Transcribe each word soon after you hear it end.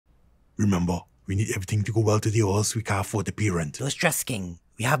Remember, we need everything to go well today or else we can't afford the parent. Don't stress, King.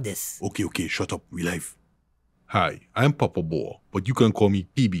 We have this. Okay, shut up. We live. Hi, I'm Papa Bois, but you can call me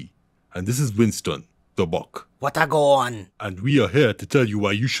PB. And this is Winston, the Buck. What a go on? And we are here to tell you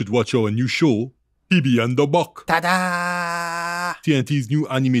why you should watch our new show, PB and the Buck. Ta-da! TNT's new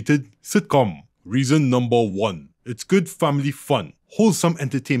animated sitcom. Reason number 1. It's good family fun. Wholesome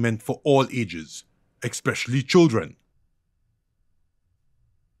entertainment for all ages, especially children.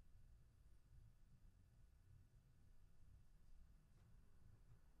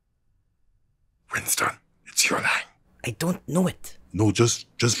 Winston, it's your line. I don't know it. No, just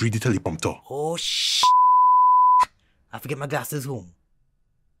read the teleprompter. Oh, I forget my glasses home.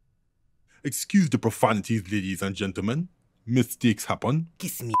 Excuse the profanities, ladies and gentlemen. Mistakes happen.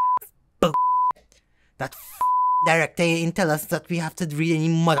 Kiss me, that director didn't tell us that we have to read any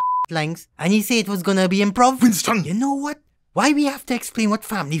mother lines. And he said it was gonna be improv. Winston! You know what? Why we have to explain what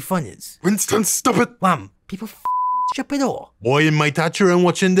family fun is? Winston, stop it! Wham! People strip it all. Boy, in my children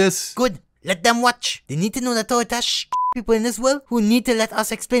watching this. Good. Let them watch. They need to know that there are people in this world who need to let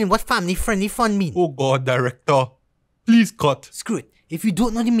us explain what family-friendly fun means. Oh God, director. Please cut. Screw it. If you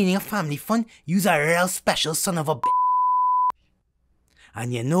don't know the meaning of family fun, use a real special son of a bitch.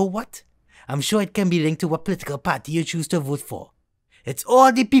 And you know what? I'm sure it can be linked to what political party you choose to vote for. It's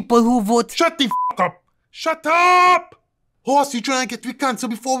all the people who vote. Shut the up! Shut up! Horse, you trying to get me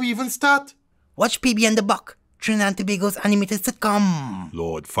cancelled before we even start? Watch PB and the Buck, Trinidad and Tobago's animated sitcom.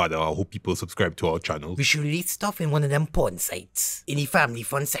 Lord, Father, I hope people subscribe to our channel. We should release stuff in one of them porn sites, in the family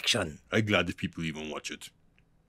fun section. I'm glad if people even watch it.